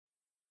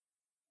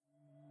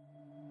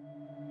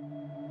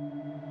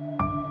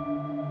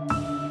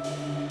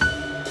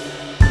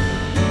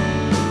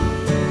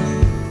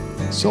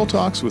Soul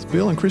Talks with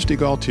Bill and Christy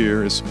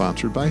Gaultier is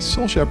sponsored by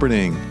Soul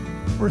Shepherding.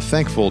 We're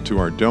thankful to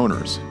our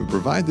donors who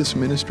provide this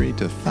ministry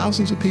to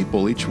thousands of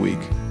people each week.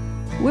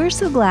 We're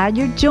so glad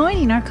you're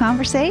joining our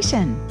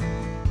conversation.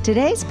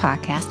 Today's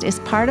podcast is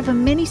part of a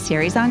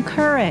mini-series on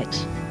courage.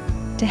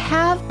 To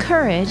have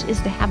courage is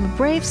to have a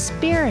brave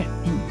spirit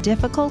in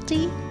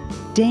difficulty,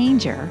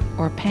 danger,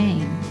 or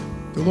pain.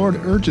 The Lord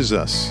urges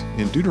us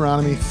in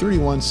Deuteronomy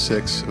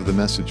 31:6 of the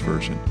Message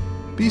version,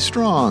 "Be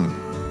strong,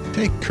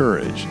 take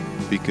courage,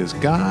 because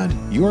God,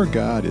 your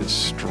God, is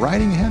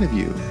striding ahead of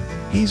you.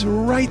 He's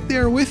right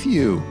there with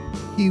you.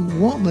 He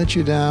won't let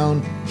you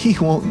down. He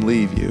won't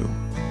leave you."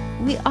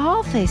 We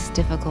all face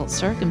difficult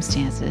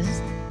circumstances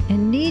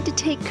and need to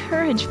take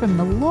courage from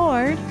the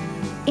Lord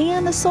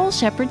and the soul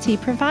shepherds He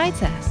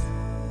provides us.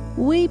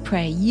 We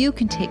pray you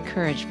can take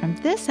courage from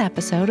this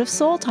episode of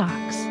Soul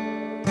Talks.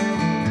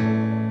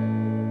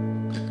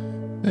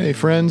 Hey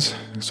friends,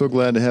 so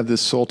glad to have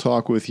this Soul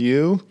Talk with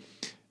you.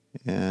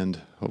 And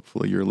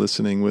hopefully you're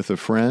listening with a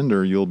friend,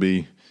 or you'll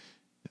be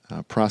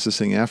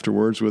processing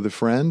afterwards with a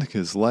friend,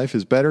 because life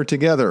is better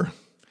together.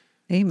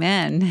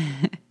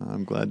 Amen.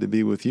 I'm glad to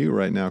be with you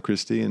right now,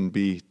 Christy, and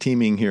be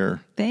teaming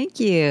here.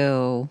 Thank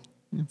you.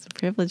 It's a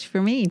privilege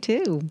for me,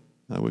 too.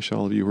 I wish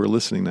all of you who are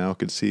listening now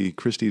could see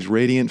Christy's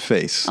radiant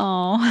face.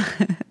 Oh,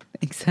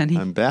 thanks, honey.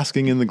 I'm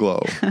basking in the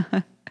glow. Thank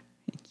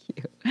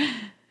you.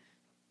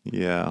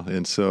 Yeah,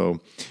 and so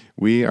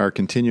we are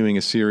continuing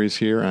a series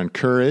here on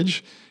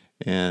courage,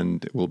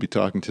 and we'll be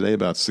talking today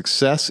about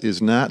success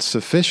is not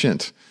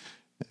sufficient.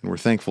 And we're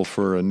thankful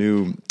for a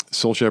new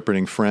soul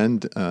shepherding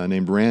friend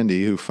named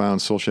Randy, who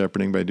found soul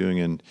shepherding by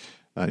doing an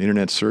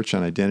internet search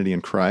on identity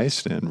in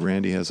Christ. And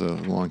Randy has a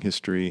long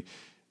history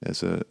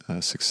as a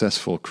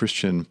successful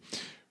Christian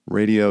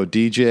radio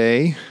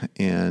DJ,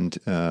 and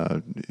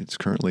it's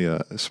currently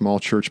a small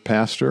church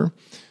pastor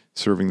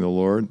serving the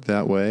Lord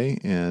that way.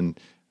 And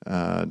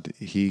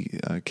he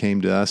came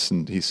to us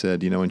and he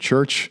said, in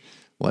church,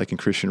 like in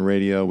Christian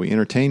radio, we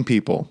entertain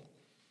people.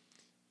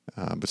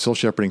 But soul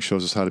shepherding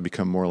shows us how to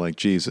become more like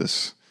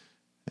Jesus.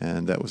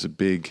 And that was a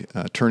big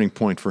turning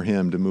point for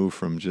him to move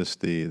from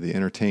just the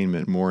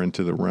entertainment more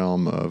into the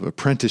realm of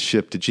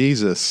apprenticeship to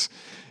Jesus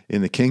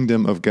in the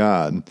kingdom of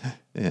God.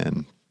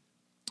 And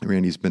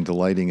Randy's been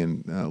delighting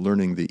in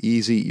learning the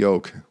easy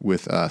yoke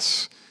with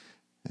us.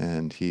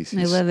 And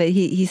I love it.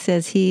 He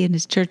says he and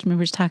his church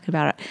members talk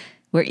about it.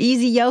 We're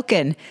easy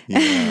yoking.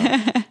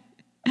 Yeah.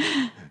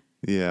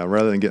 Yeah,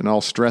 rather than getting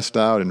all stressed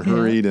out and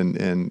hurried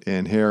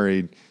and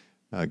harried,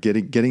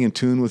 getting in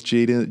tune with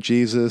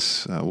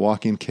Jesus,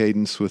 walking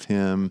cadence with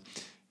Him,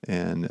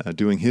 and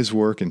doing His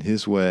work in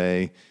His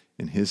way,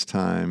 in His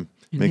time,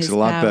 makes it a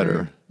lot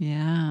better.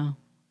 Yeah,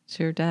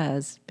 sure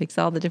does. Makes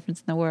all the difference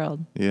in the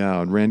world.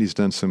 Yeah, and Randy's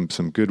done some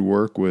good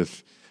work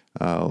with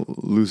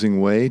losing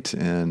weight,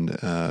 and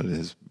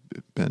has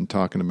been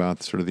talking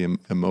about sort of the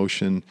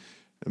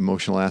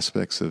emotional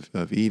aspects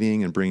of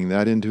eating and bringing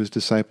that into his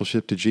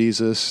discipleship to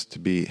Jesus, to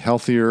be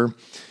healthier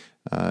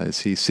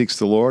as he seeks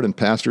the Lord and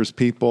pastors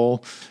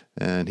people.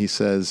 And he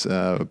says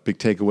a big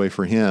takeaway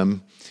for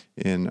him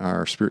in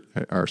our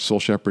soul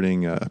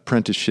shepherding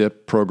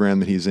apprenticeship program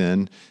that he's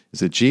in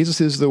is that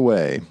Jesus is the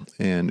way,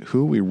 and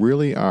who we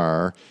really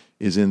are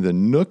is in the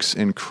nooks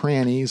and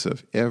crannies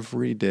of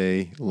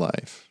everyday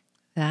life.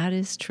 That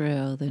is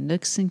true. The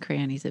nooks and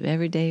crannies of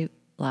everyday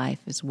life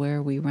is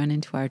where we run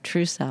into our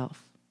true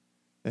self.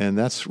 And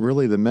that's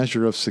really the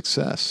measure of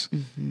success.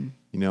 Mm-hmm.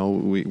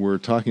 We're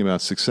talking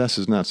about success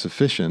is not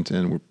sufficient,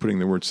 and we're putting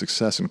the word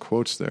success in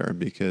quotes there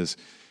because,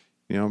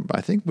 I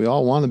think we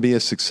all want to be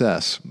a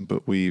success,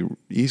 but we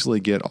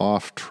easily get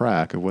off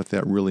track of what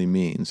that really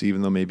means,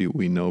 even though maybe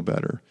we know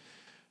better.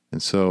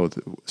 And so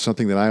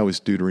something that I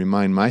always do to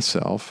remind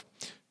myself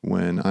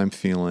when I'm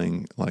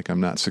feeling like I'm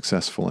not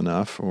successful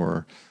enough,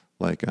 or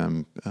like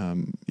I'm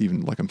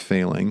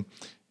failing,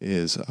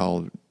 is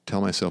I'll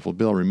tell myself, well,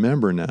 Bill,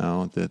 remember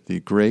now that the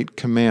great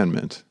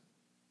commandment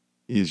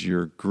is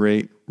your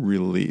great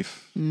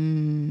relief.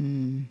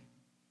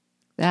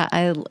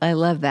 I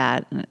love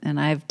that. And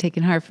I've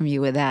taken heart from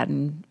you with that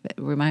and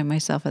remind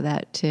myself of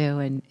that too.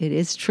 And it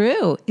is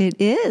true. It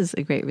is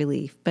a great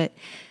relief. But,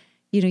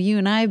 you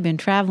and I have been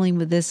traveling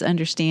with this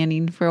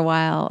understanding for a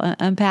while.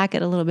 Unpack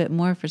it a little bit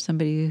more for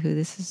somebody who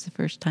this is the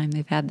first time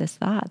they've had this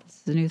thought.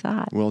 This is a new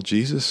thought. Well,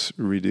 Jesus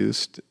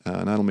reduced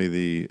not only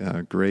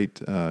the great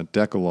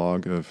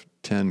Decalogue of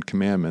 10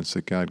 commandments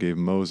that God gave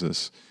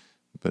Moses,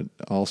 but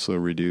also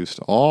reduced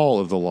all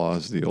of the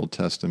laws of the Old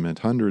Testament,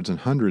 hundreds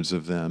and hundreds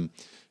of them,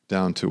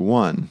 down to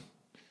one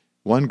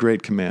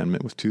great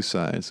commandment with two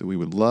sides, that we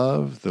would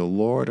love the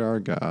Lord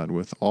our God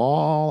with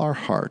all our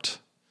heart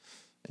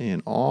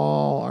and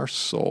all our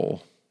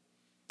soul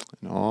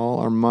and all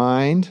our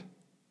mind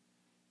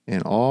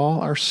and all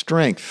our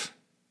strength,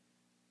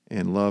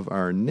 and love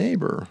our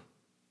neighbor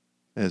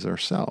as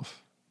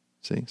ourself.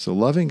 See? So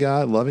loving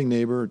God, loving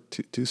neighbor,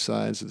 two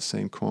sides of the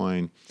same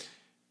coin.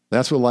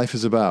 That's what life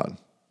is about.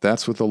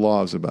 That's what the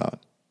law is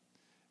about.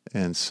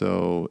 And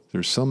so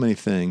there's so many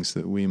things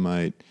that we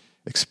might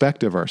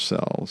expect of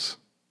ourselves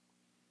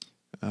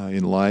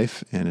in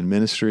life and in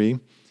ministry,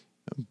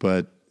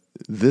 but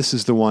this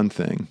is the one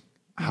thing.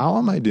 How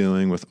am I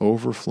doing with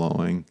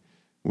overflowing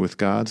with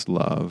God's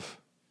love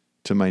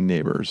to my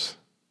neighbors,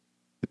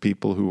 the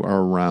people who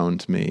are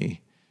around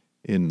me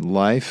in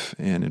life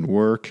and in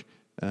work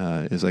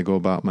as I go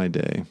about my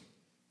day?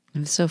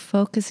 And so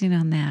focusing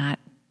on that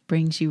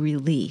brings you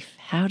relief.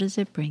 How does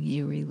it bring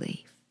you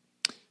relief?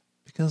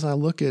 Because I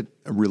look at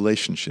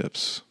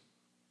relationships.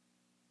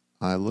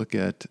 I look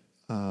at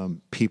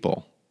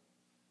people.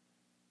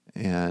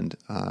 And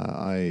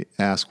I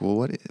ask,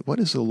 well, what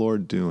is the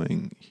Lord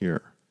doing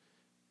here?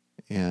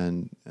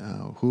 And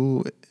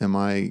who am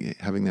I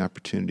having the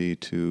opportunity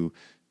to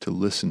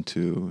listen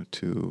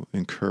to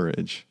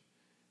encourage?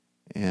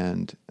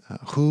 And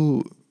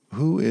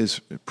who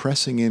is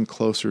pressing in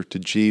closer to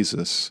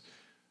Jesus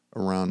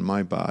around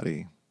my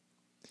body?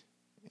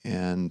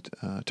 And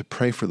to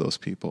pray for those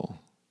people,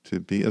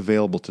 to be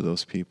available to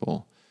those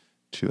people,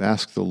 to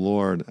ask the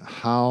Lord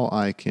how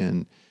I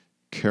can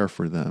care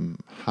for them,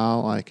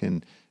 how I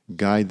can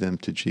guide them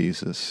to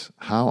Jesus,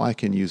 how I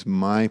can use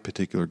my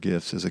particular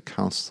gifts as a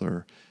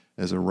counselor,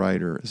 as a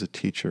writer, as a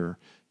teacher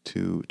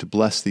to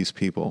bless these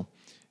people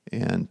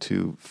and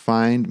to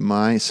find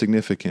my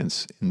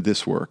significance in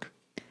this work.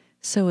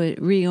 So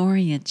it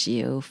reorients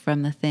you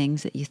from the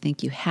things that you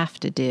think you have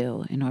to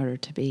do in order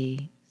to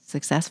be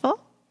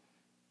successful?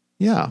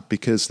 Yeah,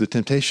 because the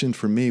temptation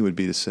for me would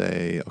be to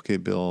say, okay,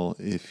 Bill,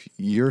 if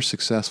you're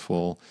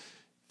successful,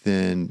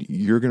 then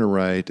you're going to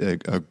write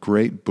a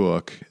great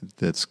book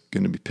that's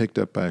going to be picked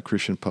up by a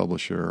Christian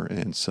publisher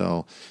and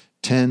sell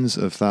tens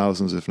of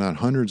thousands, if not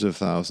hundreds of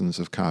thousands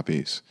of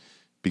copies,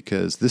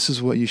 because this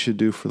is what you should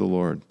do for the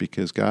Lord,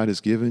 because God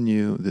has given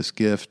you this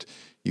gift.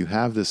 You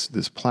have this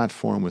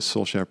platform with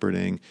soul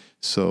shepherding,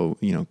 so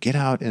get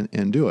out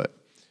and do it.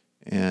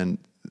 And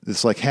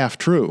it's like half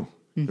true.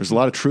 Mm-hmm. There's a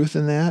lot of truth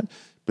in that,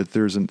 but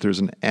there's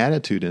an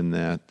attitude in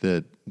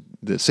that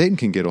Satan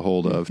can get a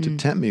hold of to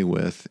tempt me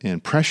with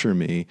and pressure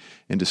me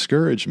and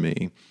discourage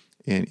me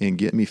and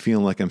get me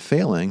feeling like I'm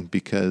failing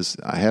because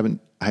I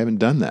haven't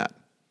done that.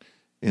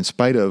 In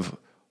spite of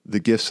the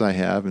gifts I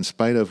have, in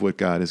spite of what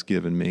God has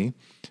given me,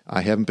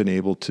 I haven't been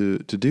able to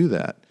do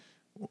that.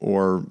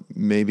 Or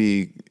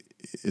maybe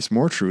it's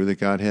more true that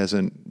God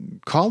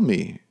hasn't called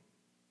me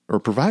or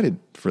provided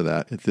for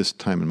that at this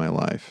time in my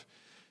life.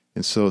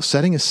 And so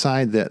setting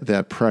aside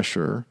that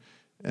pressure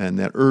and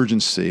that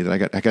urgency that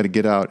I got to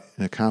get out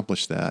and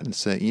accomplish that and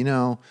say,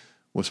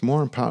 what's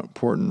more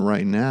important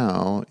right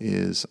now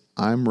is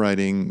I'm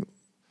writing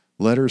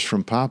letters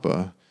from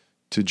Papa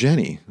to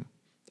Jenny,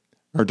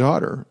 our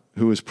daughter,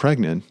 who is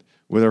pregnant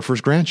with our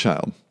first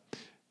grandchild.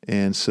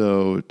 And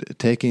so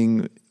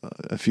taking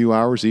a few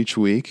hours each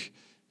week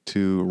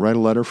to write a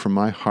letter from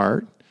my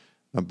heart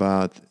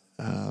about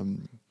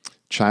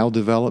child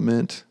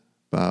development,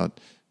 about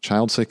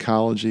child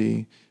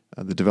psychology,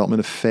 the development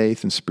of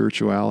faith and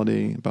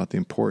spirituality, about the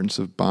importance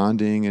of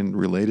bonding and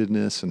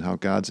relatedness and how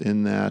God's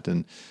in that,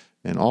 and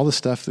all the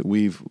stuff that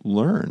we've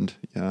learned.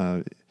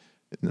 And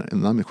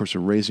I'm, of course,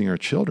 raising our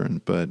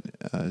children, but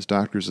as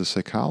doctors of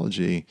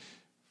psychology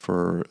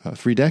for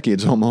 3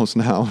 decades almost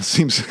now,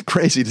 seems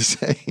crazy to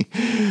say,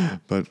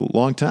 but a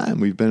long time.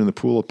 We've been in the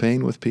pool of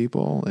pain with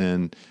people,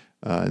 and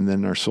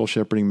then our soul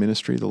shepherding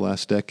ministry the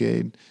last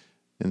decade.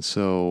 And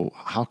so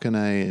how can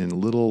I,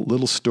 in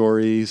little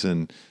stories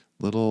and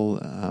little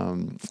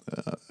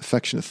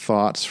affectionate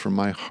thoughts from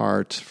my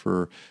heart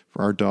for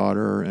our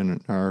daughter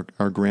and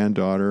our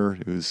granddaughter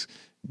who's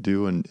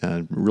due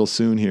real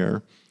soon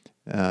here,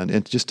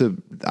 and just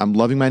I'm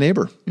loving my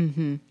neighbor.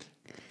 Mm-hmm.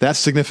 That's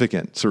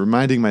significant. So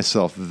reminding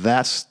myself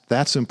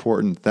that's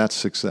important. That's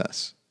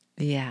success.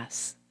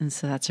 Yes. And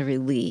so that's a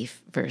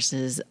relief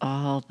versus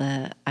all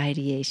the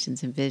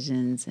ideations and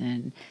visions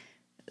and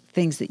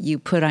things that you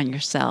put on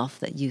yourself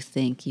that you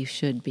think you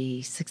should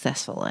be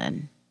successful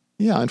in.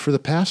 Yeah, and for the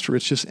pastor,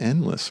 it's just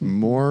endless.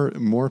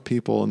 More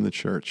people in the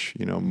church,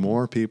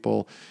 more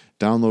people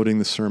downloading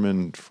the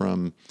sermon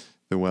from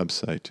the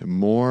website,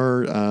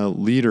 more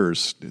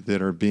leaders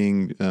that are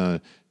being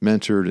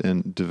mentored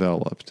and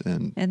developed.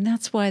 And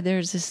that's why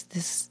there's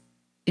this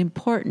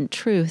important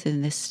truth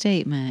in this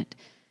statement.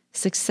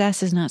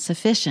 Success is not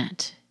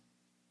sufficient,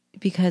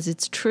 because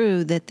it's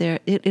true that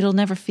it'll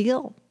never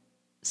feel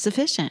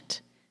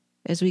sufficient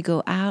as we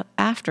go out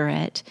after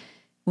it.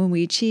 When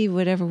we achieve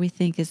whatever we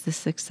think is the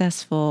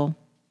successful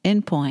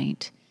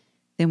endpoint,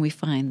 then we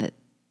find that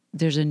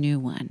there's a new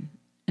one,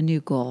 a new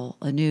goal,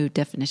 a new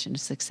definition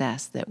of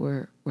success that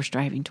we're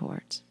striving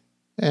towards.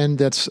 And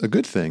that's a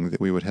good thing,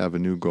 that we would have a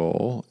new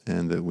goal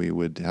and that we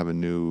would have a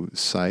new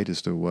sight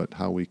as to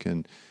how we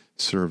can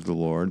serve the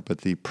Lord. But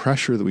the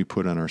pressure that we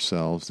put on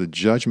ourselves, the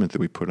judgment that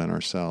we put on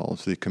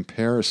ourselves, the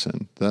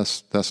comparison,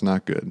 that's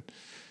not good.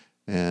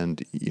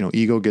 And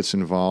ego gets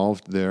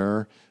involved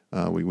there.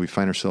 We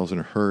find ourselves in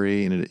a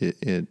hurry,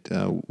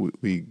 and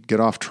we get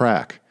off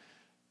track,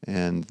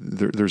 and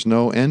there's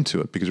no end to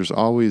it, because there's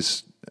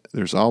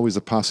always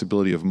the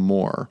possibility of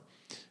more.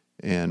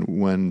 And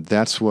when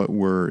that's what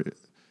we're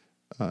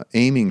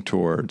aiming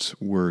towards,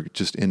 we're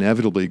just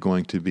inevitably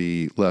going to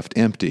be left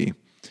empty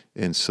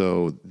And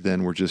so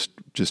then we're just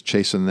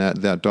chasing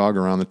that dog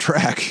around the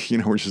track.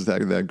 We're just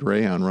that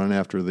greyhound running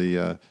after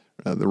the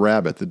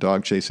rabbit, the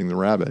dog chasing the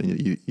rabbit.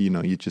 And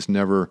you just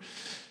never.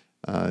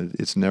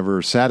 It's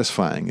never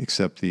satisfying,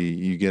 except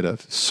you get a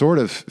sort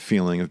of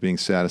feeling of being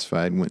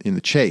satisfied in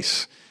the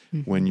chase,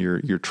 when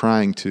you're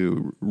trying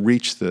to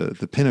reach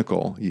the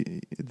pinnacle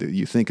that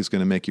you think is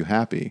going to make you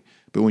happy.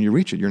 But when you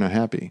reach it, you're not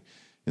happy.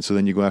 And so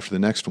then you go after the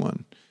next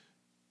one.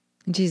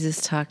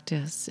 Jesus talked to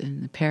us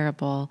in the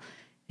parable.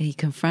 He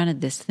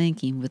confronted this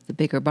thinking with the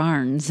bigger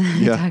barns,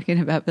 talking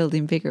about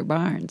building bigger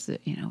barns.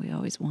 We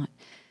always want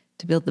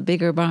to build the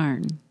bigger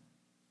barn.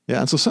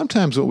 Yeah, and so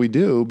sometimes what we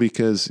do,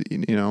 because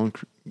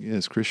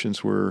as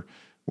Christians we're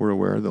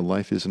aware that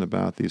life isn't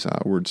about these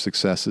outward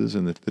successes,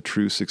 and that the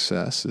true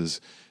success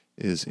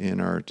is in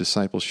our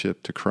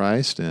discipleship to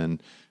Christ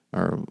and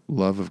our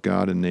love of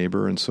God and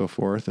neighbor and so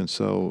forth. And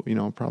so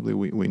probably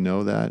we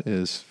know that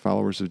as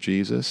followers of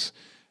Jesus,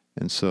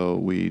 and so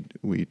we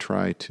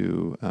try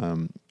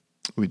to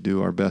we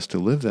do our best to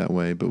live that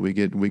way, but we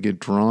get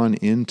drawn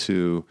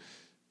into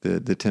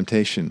the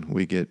temptation.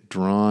 We get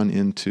drawn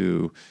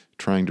into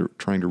trying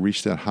to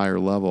reach that higher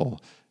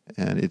level,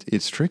 and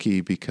it's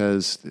tricky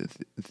because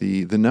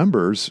the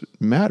numbers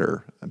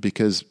matter,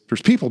 because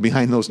there's people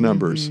behind those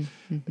numbers.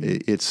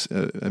 It's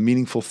a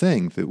meaningful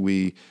thing that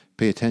we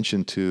pay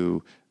attention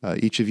to.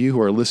 Each of you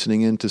who are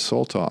listening in to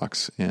Soul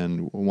Talks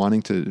and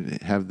wanting to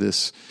have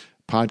this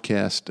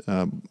podcast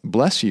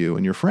bless you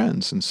and your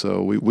friends, and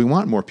so we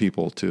want more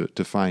people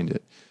to find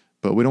it.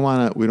 But we don't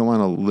want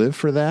to live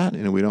for that,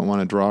 and we don't want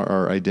to draw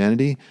our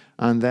identity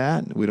on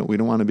that. We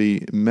don't want to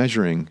be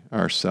measuring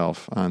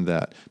ourselves on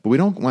that. But we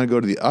don't want to go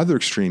to the other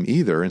extreme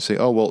either and say,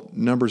 oh, well,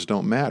 numbers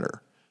don't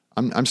matter.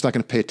 I'm just not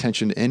going to pay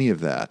attention to any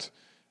of that.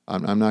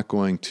 I'm not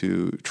going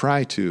to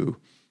try to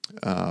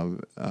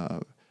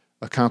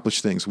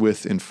accomplish things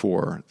with and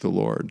for the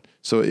Lord.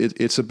 So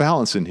it's a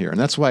balance in here, and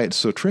that's why it's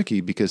so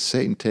tricky, because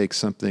Satan takes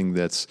something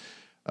that's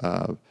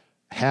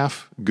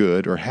half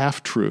good or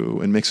half true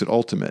and makes it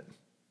ultimate.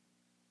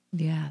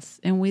 Yes.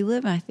 And we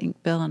live, I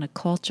think, Bill, in a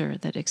culture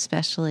that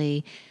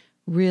especially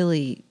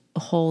really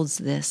holds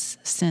this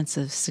sense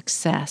of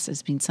success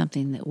as being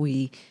something that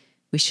we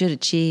should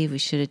achieve, we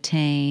should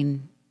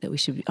attain, that we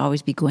should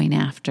always be going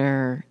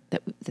after,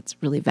 that's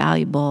really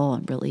valuable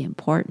and really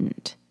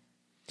important.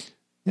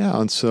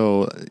 Yeah, and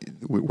so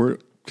we're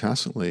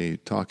constantly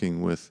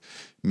talking with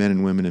men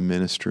and women in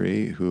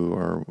ministry who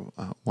are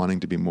wanting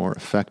to be more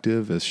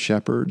effective as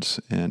shepherds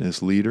and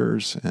as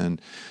leaders.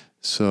 And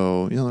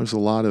so, there's a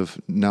lot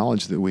of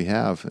knowledge that we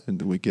have,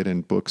 and we get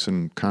in books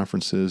and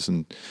conferences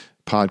and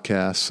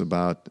podcasts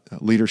about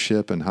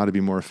leadership and how to be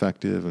more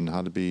effective and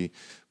how to be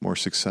more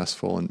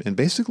successful. And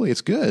basically,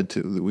 it's good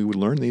that we would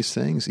learn these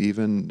things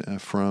even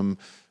from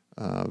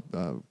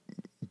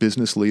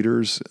business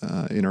leaders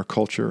in our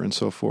culture and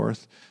so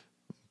forth.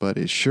 But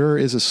it sure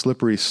is a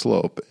slippery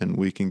slope, and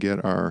we can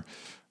get our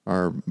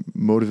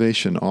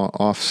motivation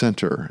off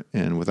center,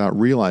 and without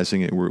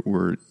realizing it,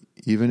 we're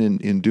even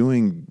in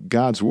doing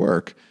God's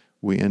work,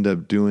 we end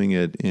up doing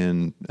it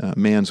in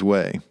man's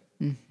way.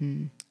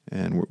 Mm-hmm.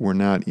 And we're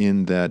not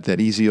in that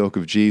easy yoke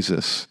of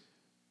Jesus.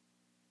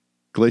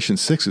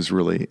 Galatians 6 is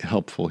really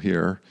helpful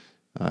here.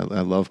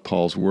 I love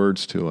Paul's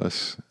words to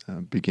us.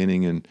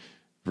 Beginning in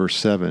verse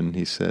 7,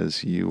 he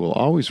says, "You will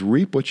always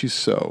reap what you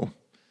sow.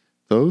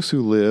 Those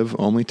who live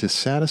only to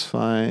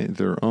satisfy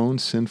their own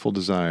sinful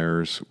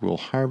desires will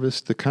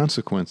harvest the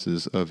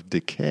consequences of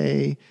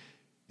decay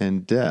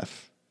and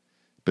death.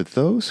 But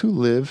those who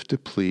live to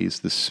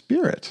please the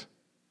Spirit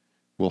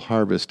will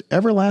harvest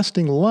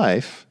everlasting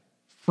life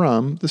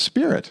from the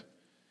Spirit.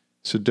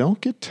 So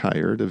don't get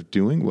tired of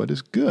doing what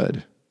is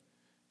good.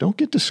 Don't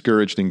get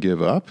discouraged and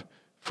give up,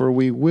 for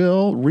we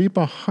will reap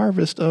a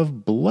harvest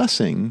of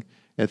blessing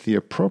at the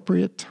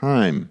appropriate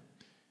time.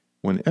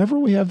 Whenever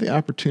we have the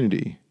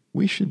opportunity,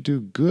 we should do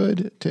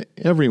good to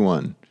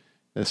everyone,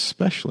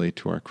 especially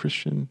to our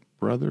Christian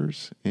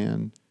brothers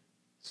and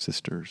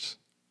sisters."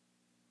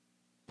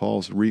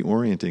 Paul's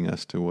reorienting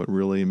us to what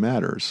really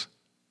matters.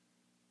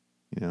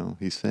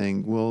 He's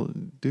saying, well,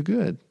 do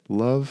good.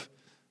 Love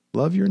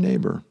your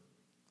neighbor.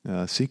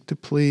 Seek to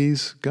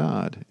please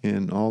God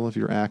in all of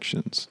your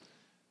actions.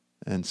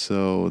 And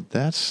so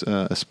that's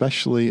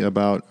especially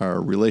about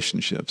our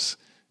relationships,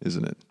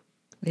 isn't it?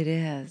 It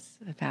is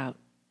about,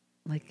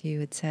 like you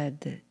had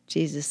said, that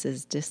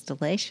Jesus'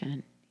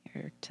 distillation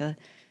here,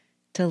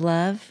 to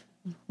love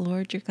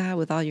Lord your God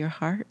with all your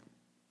heart,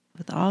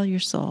 with all your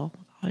soul,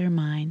 with all your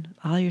mind, with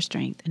all your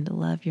strength, and to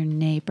love your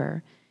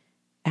neighbor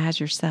as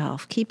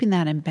yourself. Keeping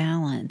that in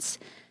balance,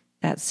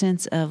 that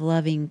sense of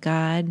loving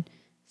God,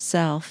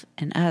 self,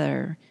 and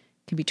other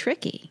can be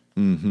tricky.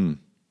 Mm-hmm.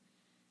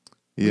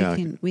 Yeah.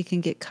 We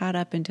can get caught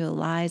up into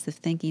lies of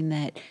thinking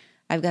that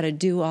I've got to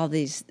do all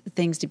these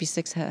things to be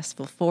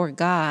successful for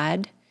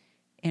God,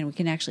 and we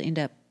can actually end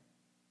up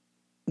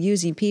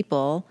using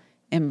people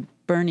and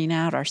burning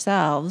out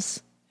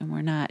ourselves, and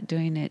we're not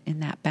doing it in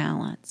that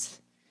balance.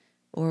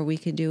 Or we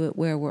could do it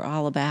where we're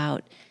all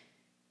about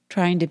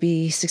trying to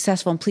be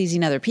successful and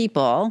pleasing other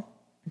people,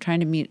 and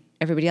trying to meet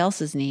everybody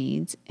else's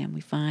needs, and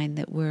we find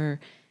that we're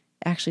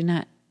actually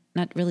not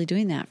really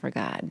doing that for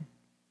God.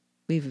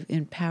 We've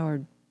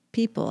empowered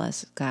people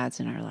as gods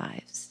in our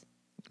lives.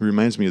 It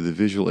reminds me of the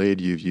visual aid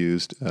you've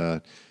used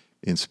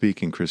in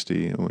speaking,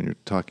 Christy, when you're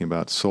talking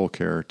about soul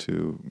care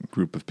to a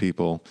group of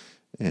people,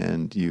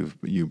 and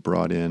you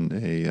brought in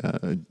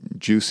a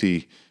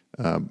juicy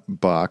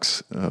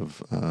box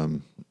of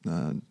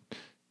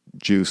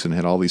juice and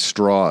had all these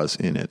straws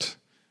in it.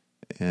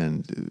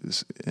 And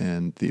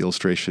the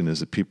illustration is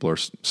that people are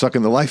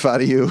sucking the life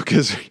out of you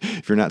because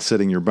if you're not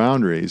setting your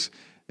boundaries,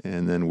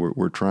 and then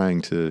we're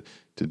trying to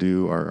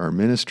do our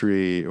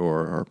ministry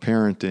or our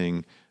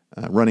parenting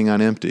running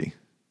on empty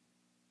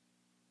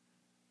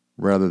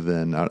rather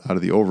than out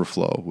of the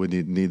overflow. We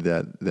need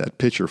that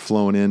pitcher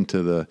flowing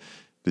into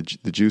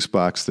the juice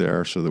box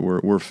there so that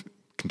we're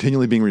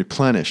continually being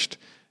replenished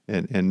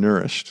and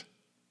nourished.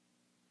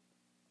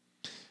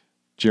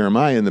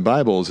 Jeremiah in the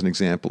Bible is an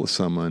example of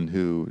someone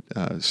who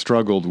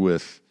struggled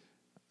with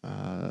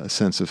a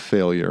sense of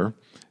failure,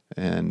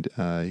 and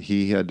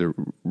he had to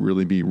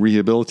really be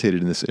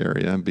rehabilitated in this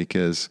area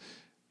because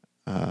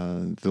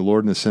the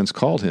Lord, in a sense,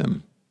 called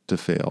him to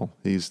fail.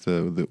 He's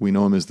we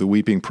know him as the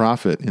weeping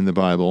prophet in the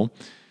Bible,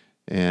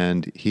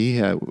 and he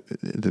had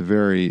the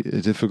very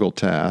difficult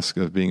task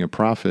of being a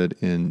prophet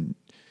in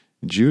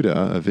Judah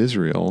of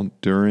Israel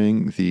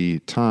during the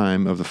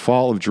time of the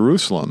fall of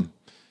Jerusalem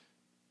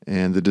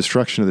and the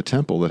destruction of the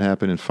temple that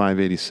happened in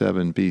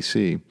 587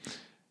 BC.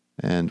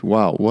 And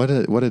wow, what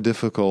a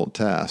difficult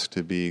task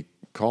to be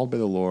called by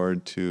the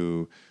Lord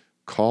to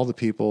call the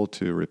people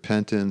to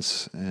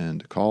repentance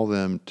and call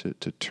them to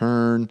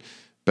turn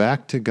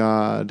back to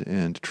God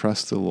and to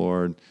trust the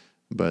Lord.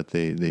 But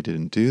they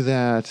didn't do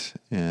that,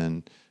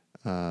 and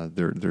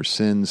their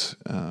sins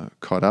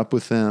caught up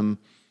with them,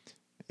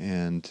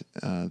 and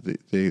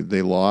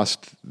they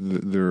lost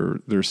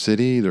their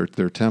city,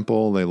 their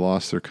temple, they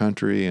lost their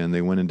country, and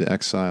they went into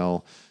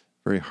exile,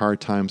 very hard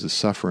times of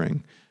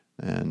suffering.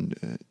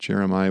 And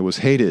Jeremiah was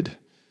hated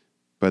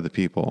by the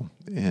people,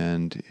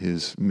 and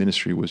his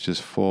ministry was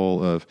just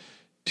full of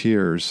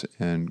tears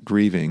and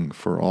grieving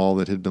for all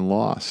that had been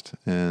lost.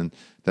 And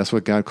that's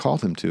what God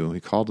called him to. He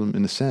called him,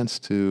 in a sense,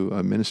 to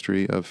a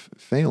ministry of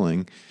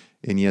failing,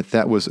 and yet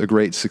that was a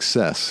great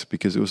success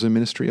because it was a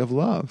ministry of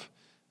love.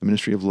 A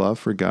ministry of love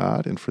for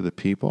God and for the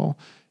people,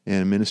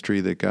 and a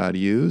ministry that God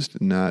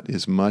used, not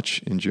as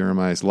much in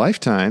Jeremiah's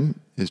lifetime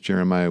as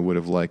Jeremiah would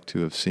have liked to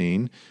have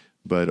seen,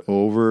 but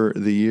over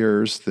the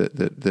years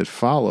that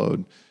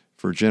followed,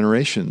 for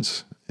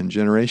generations and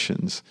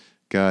generations,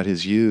 God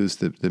has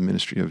used the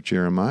ministry of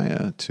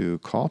Jeremiah to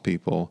call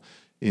people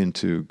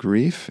into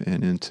grief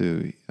and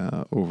into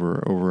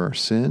over our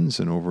sins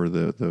and over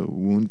the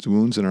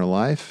wounds in our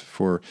life,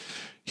 for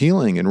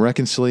healing and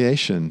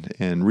reconciliation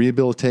and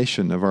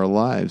rehabilitation of our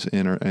lives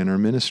and our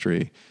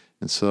ministry.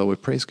 And so we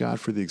praise God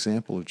for the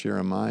example of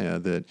Jeremiah,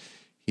 that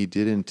he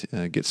didn't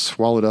get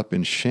swallowed up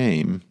in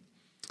shame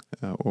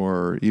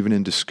or even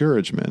in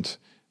discouragement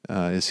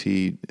as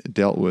he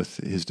dealt with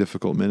his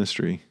difficult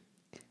ministry.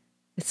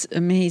 It's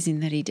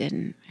amazing that he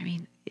didn't. I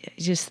mean,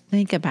 just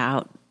think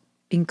about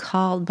being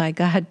called by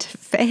God to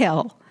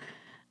fail.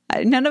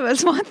 None of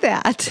us want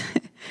that.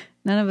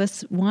 None of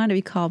us want to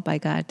be called by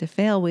God to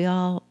fail. We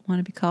all want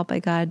to be called by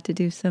God to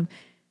do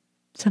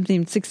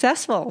something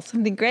successful,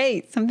 something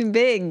great, something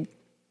big,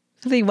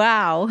 something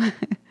wow.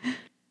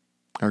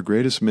 Our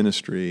greatest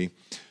ministry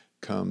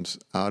comes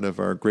out of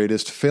our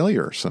greatest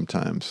failure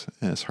sometimes.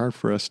 And it's hard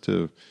for us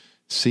to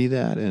see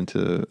that and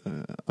to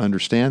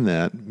understand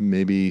that.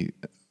 Maybe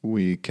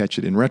we catch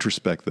it in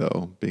retrospect,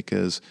 though,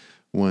 because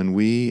when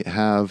we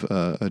have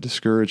a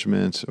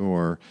discouragement,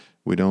 or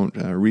we don't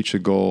reach a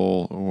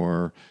goal,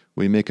 or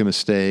we make a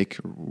mistake,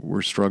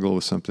 we struggle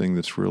with something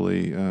that's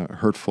really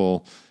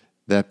hurtful,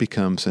 that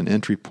becomes an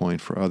entry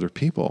point for other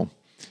people,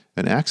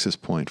 an access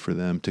point for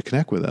them to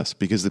connect with us,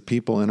 because the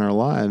people in our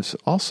lives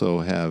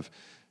also have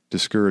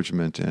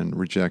discouragement and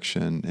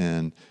rejection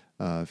and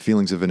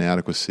feelings of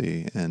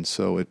inadequacy. And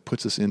so it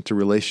puts us into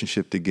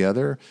relationship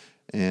together,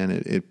 and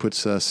it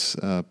puts us,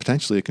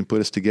 potentially it can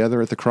put us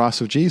together at the cross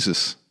of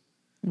Jesus.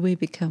 We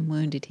become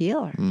wounded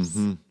healers.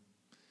 Mm-hmm.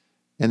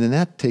 And then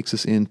that takes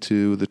us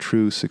into the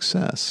true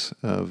success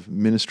of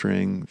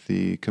ministering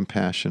the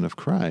compassion of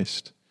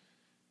Christ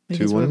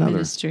because to one another. We're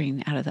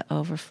ministering out of the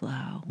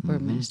overflow. We're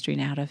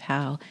ministering out of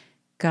how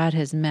God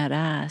has met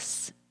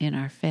us in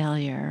our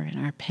failure,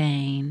 in our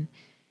pain,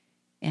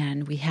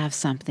 and we have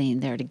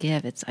something there to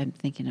give. I'm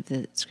thinking of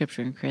the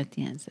scripture in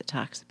Corinthians that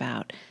talks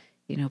about,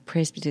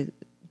 praise be to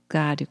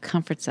God who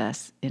comforts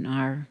us in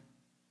our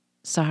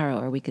sorrow,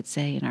 or we could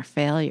say in our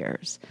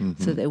failures,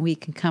 so that we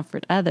can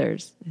comfort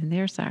others in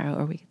their sorrow,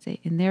 or we could say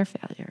in their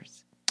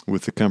failures.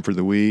 With the comfort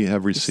that we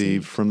have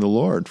received from the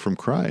Lord, from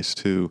Christ,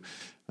 who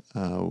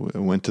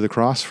went to the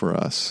cross for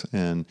us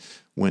and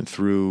went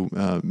through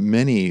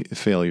many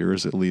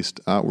failures, at least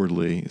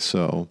outwardly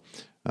so,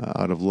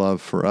 out of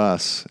love for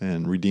us,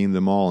 and redeemed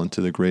them all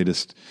into the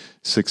greatest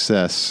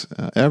success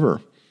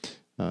ever.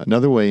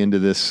 Another way into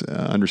this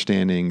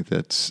understanding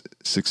that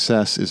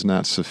success is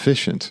not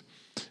sufficient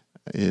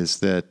is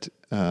that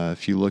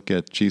if you look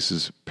at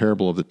Jesus'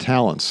 parable of the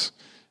talents,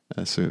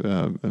 that's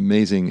an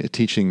amazing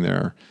teaching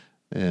there.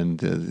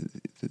 And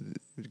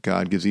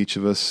God gives each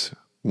of us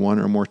one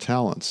or more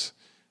talents.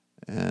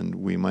 And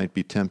we might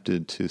be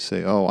tempted to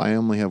say, "Oh, I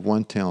only have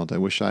one talent. I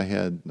wish I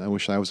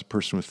was a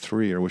person with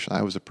 3, or wish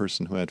I was a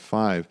person who had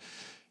 5."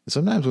 And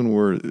sometimes when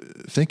we're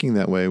thinking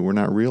that way, we're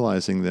not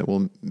realizing that,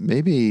 well,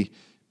 maybe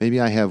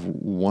I have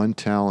one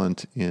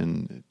talent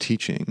in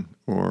teaching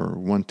or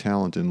one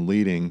talent in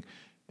leading,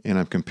 and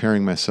I'm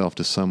comparing myself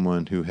to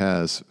someone who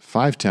has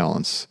 5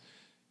 talents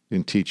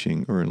in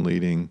teaching or in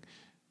leading,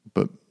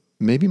 but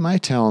maybe my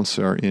talents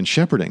are in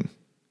shepherding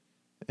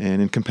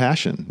and in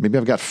compassion. Maybe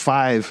I've got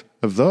 5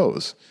 of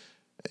those.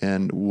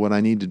 And what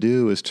I need to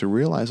do is to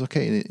realize,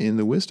 okay, in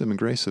the wisdom and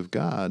grace of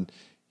God,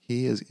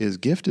 He has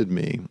gifted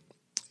me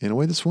in a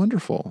way that's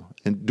wonderful.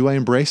 And do I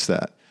embrace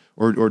that?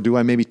 Or do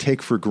I maybe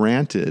take for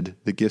granted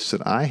the gifts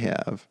that I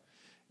have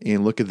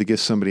and look at the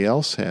gifts somebody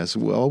else has?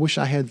 Well, I wish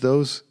I had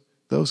those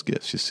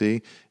gifts, you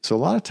see? So a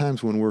lot of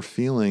times when we're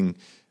feeling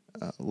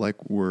like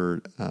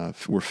we're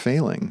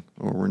failing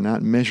or we're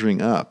not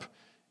measuring up,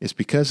 it's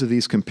because of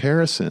these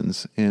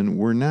comparisons, and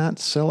we're not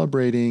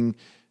celebrating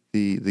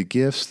the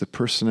gifts, the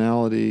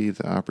personality,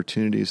 the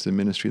opportunities, the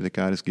ministry that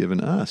God has given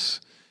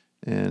us.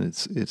 And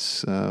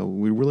it's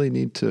we really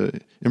need to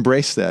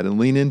embrace that and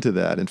lean into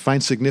that and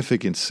find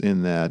significance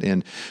in that,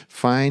 and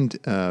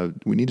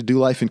we need to do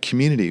life in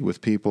community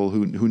with people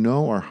who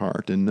know our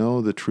heart and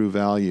know the true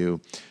value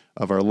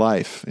of our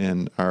life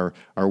and our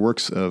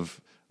works of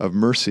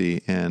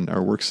mercy and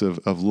our works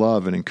of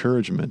love and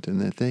encouragement, and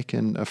that they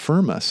can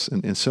affirm us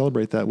and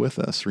celebrate that with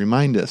us,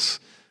 remind us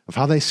of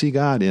how they see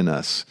God in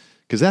us.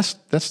 Because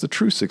that's the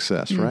true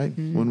success, right?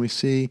 Mm-hmm. When we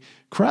see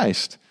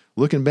Christ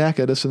looking back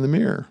at us in the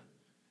mirror.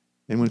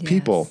 And when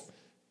people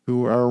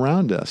who are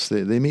around us,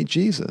 they meet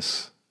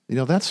Jesus.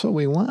 That's what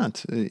we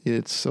want.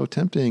 It's so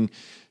tempting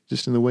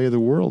just in the way of the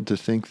world to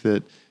think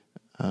that,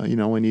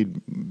 we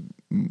need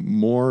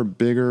more,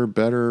 bigger,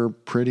 better,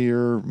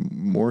 prettier,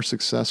 more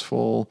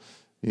successful,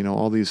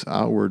 all these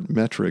outward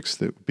metrics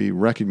that be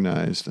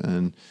recognized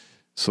and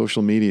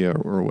social media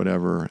or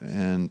whatever.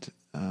 And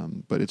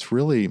but it's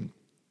really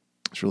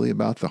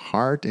about the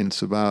heart, and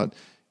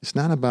it's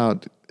not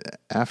about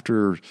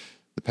after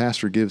the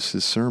pastor gives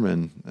his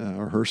sermon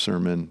or her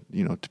sermon,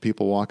 to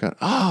people walk out,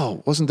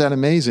 "Oh, wasn't that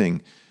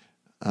amazing?"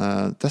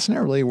 That's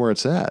not really where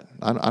it's at.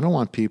 I don't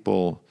want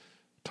people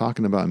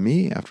talking about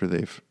me after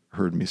they've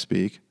heard me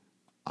speak.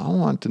 I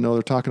want to know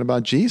they're talking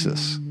about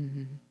Jesus.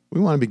 Mm-hmm. We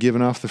want to be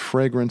giving off the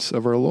fragrance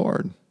of our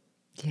Lord.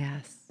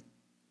 Yes.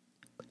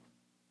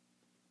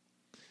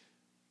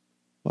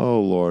 Oh,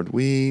 Lord,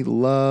 we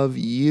love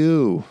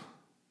you.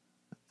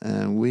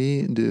 And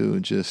we do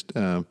just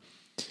want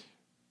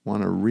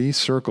to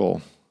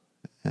recircle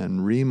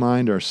and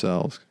remind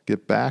ourselves,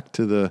 get back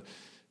to the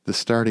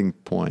starting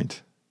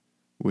point,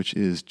 which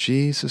is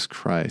Jesus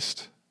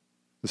Christ,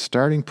 the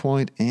starting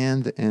point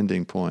and the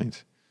ending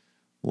point.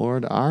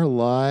 Lord, our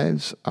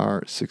lives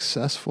are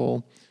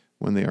successful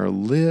when they are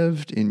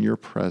lived in your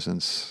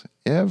presence.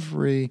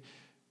 Every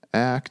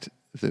act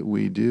that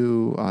we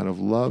do out of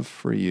love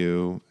for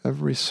you,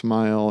 every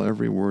smile,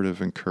 every word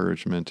of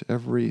encouragement,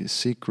 every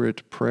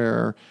secret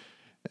prayer,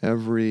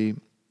 every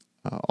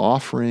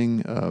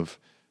offering of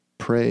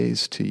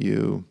praise to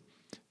you,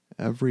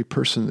 every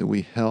person that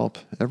we help,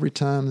 every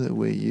time that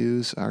we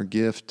use our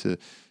gift to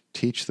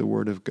teach the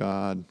Word of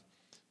God,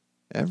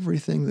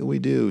 everything that we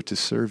do to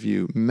serve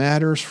you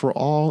matters for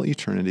all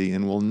eternity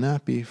and will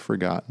not be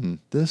forgotten.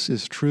 This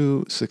is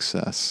true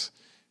success.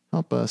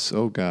 Help us,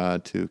 O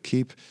God, to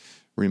keep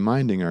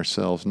reminding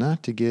ourselves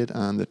not to get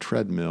on the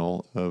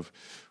treadmill of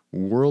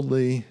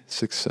worldly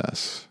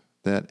success,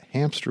 that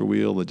hamster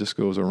wheel that just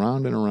goes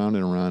around and around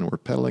and around. We're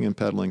pedaling and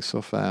pedaling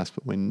so fast,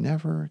 but we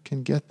never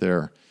can get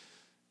there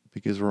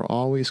because we're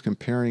always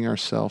comparing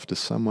ourselves to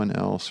someone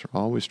else. We're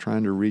always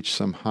trying to reach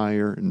some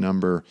higher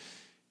number.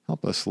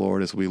 Help us,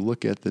 Lord, as we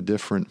look at the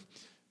different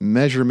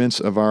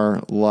measurements of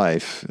our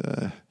life.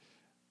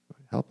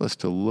 Help us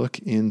to look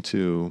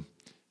into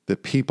the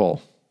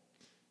people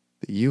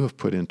that you have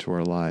put into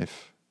our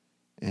life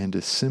and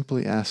to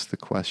simply ask the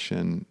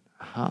question,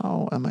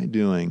 how am I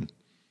doing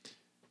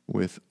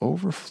with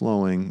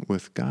overflowing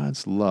with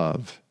God's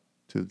love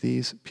to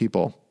these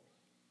people?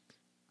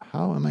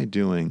 How am I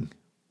doing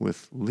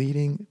with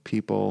leading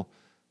people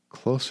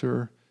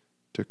closer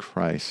to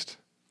Christ?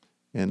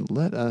 And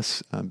let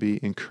us be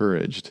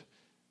encouraged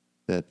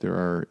that there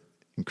are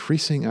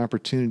increasing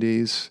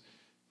opportunities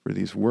for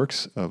these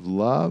works of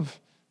love.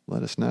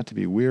 Let us not to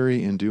be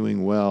weary in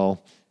doing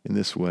well in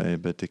this way,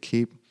 but to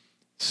keep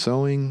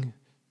sowing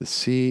the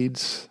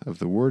seeds of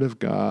the Word of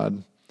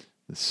God,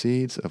 the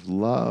seeds of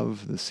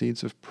love, the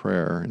seeds of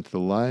prayer into the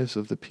lives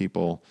of the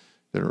people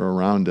that are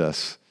around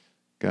us.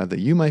 God, that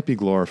you might be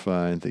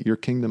glorified, that your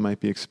kingdom might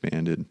be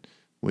expanded.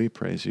 We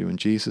praise you in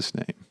Jesus'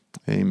 name.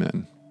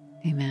 Amen.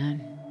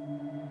 Amen.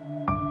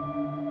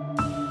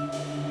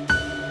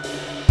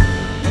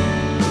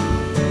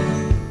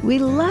 We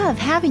love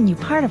having you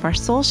part of our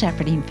Soul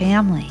Shepherding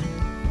family.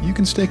 You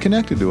can stay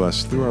connected to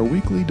us through our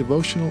weekly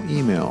devotional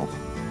email,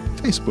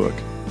 Facebook,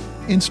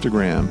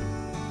 Instagram,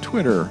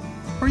 Twitter,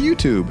 or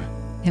YouTube.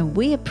 And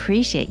we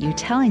appreciate you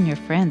telling your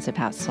friends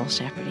about soul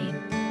shepherding.